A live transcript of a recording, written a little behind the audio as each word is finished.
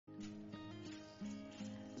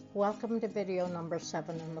Welcome to video number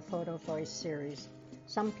 7 in the Photovoice series.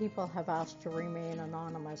 Some people have asked to remain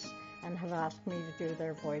anonymous and have asked me to do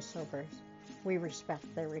their voiceovers. We respect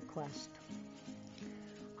their request.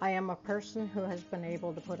 I am a person who has been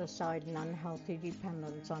able to put aside an unhealthy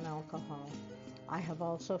dependence on alcohol. I have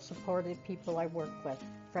also supported people I work with,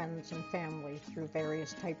 friends and family, through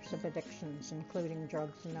various types of addictions, including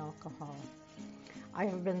drugs and alcohol. I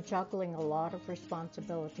have been juggling a lot of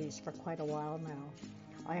responsibilities for quite a while now.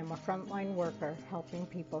 I am a frontline worker helping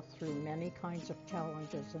people through many kinds of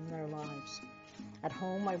challenges in their lives. At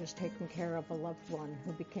home, I was taking care of a loved one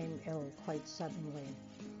who became ill quite suddenly.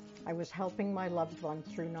 I was helping my loved one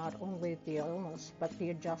through not only the illness, but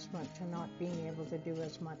the adjustment to not being able to do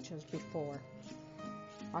as much as before.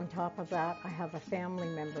 On top of that, I have a family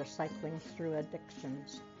member cycling through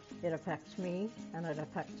addictions. It affects me and it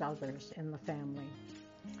affects others in the family.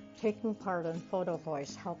 Taking part in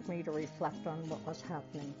Photovoice helped me to reflect on what was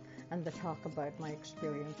happening and to talk about my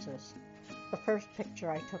experiences. The first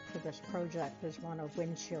picture I took for this project is one of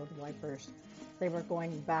windshield wipers. They were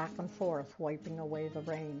going back and forth, wiping away the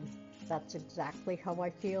rain. That's exactly how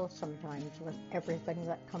I feel sometimes with everything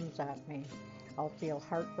that comes at me. I'll feel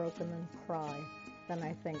heartbroken and cry. Then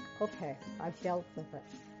I think, okay, I've dealt with it,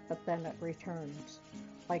 but then it returns.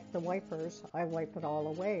 Like the wipers, I wipe it all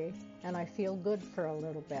away, and I feel good for a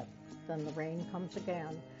little bit. Then the rain comes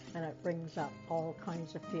again, and it brings up all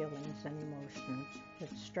kinds of feelings and emotions.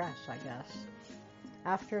 It's stress, I guess.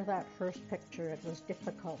 After that first picture, it was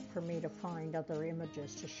difficult for me to find other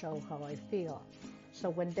images to show how I feel. So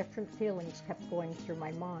when different feelings kept going through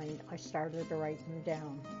my mind, I started to write them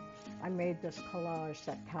down. I made this collage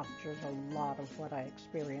that captures a lot of what I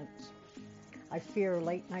experience. I fear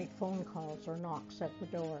late-night phone calls or knocks at the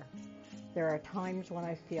door. There are times when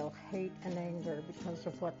I feel hate and anger because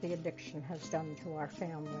of what the addiction has done to our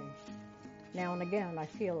family. Now and again, I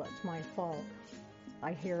feel it's my fault.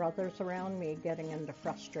 I hear others around me getting into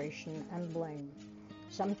frustration and blame.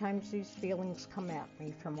 Sometimes these feelings come at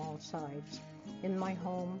me from all sides, in my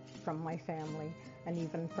home, from my family, and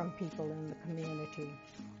even from people in the community.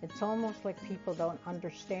 It's almost like people don't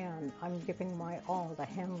understand I'm giving my all to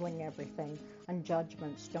handling everything, and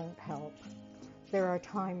judgments don't help. There are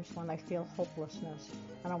times when I feel hopelessness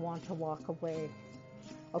and I want to walk away.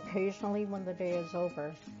 Occasionally when the day is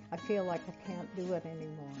over, I feel like I can't do it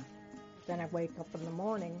anymore. Then I wake up in the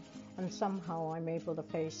morning and somehow I'm able to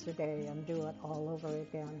face the day and do it all over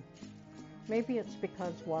again. Maybe it's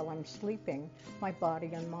because while I'm sleeping, my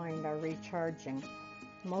body and mind are recharging.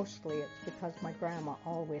 Mostly it's because my grandma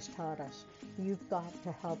always taught us, you've got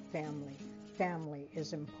to help family. Family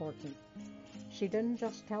is important. She didn't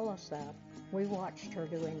just tell us that. We watched her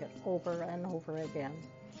doing it over and over again.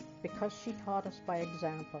 Because she taught us by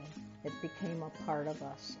example, it became a part of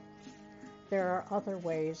us. There are other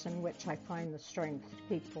ways in which I find the strength to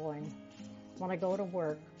keep going. When I go to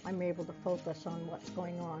work, I'm able to focus on what's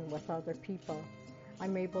going on with other people.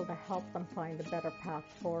 I'm able to help them find a better path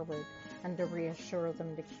forward and to reassure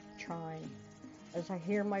them to keep trying. As I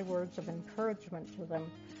hear my words of encouragement to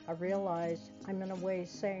them, I realize I'm in a way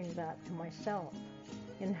saying that to myself.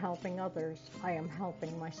 In helping others, I am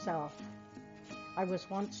helping myself. I was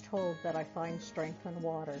once told that I find strength in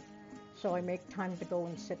water, so I make time to go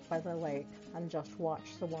and sit by the lake and just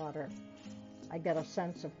watch the water. I get a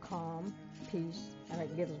sense of calm, peace, and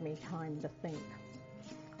it gives me time to think.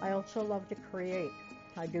 I also love to create.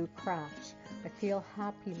 I do crafts. I feel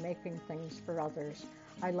happy making things for others.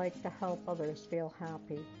 I like to help others feel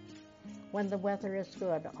happy. When the weather is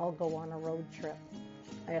good, I'll go on a road trip.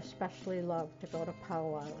 I especially love to go to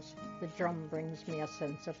powwows. The drum brings me a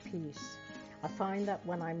sense of peace. I find that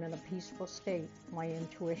when I'm in a peaceful state, my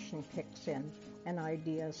intuition kicks in and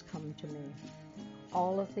ideas come to me.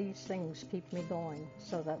 All of these things keep me going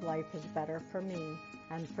so that life is better for me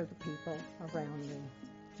and for the people around me.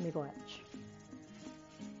 Miigwech.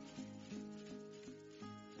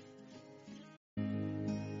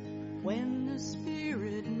 When the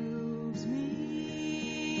Spirit moves me,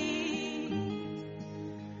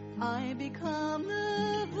 I become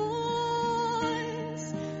the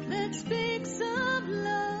voice that speaks of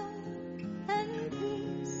love and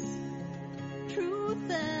peace, truth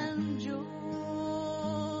and joy,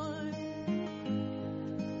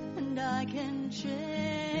 and I can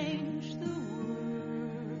change the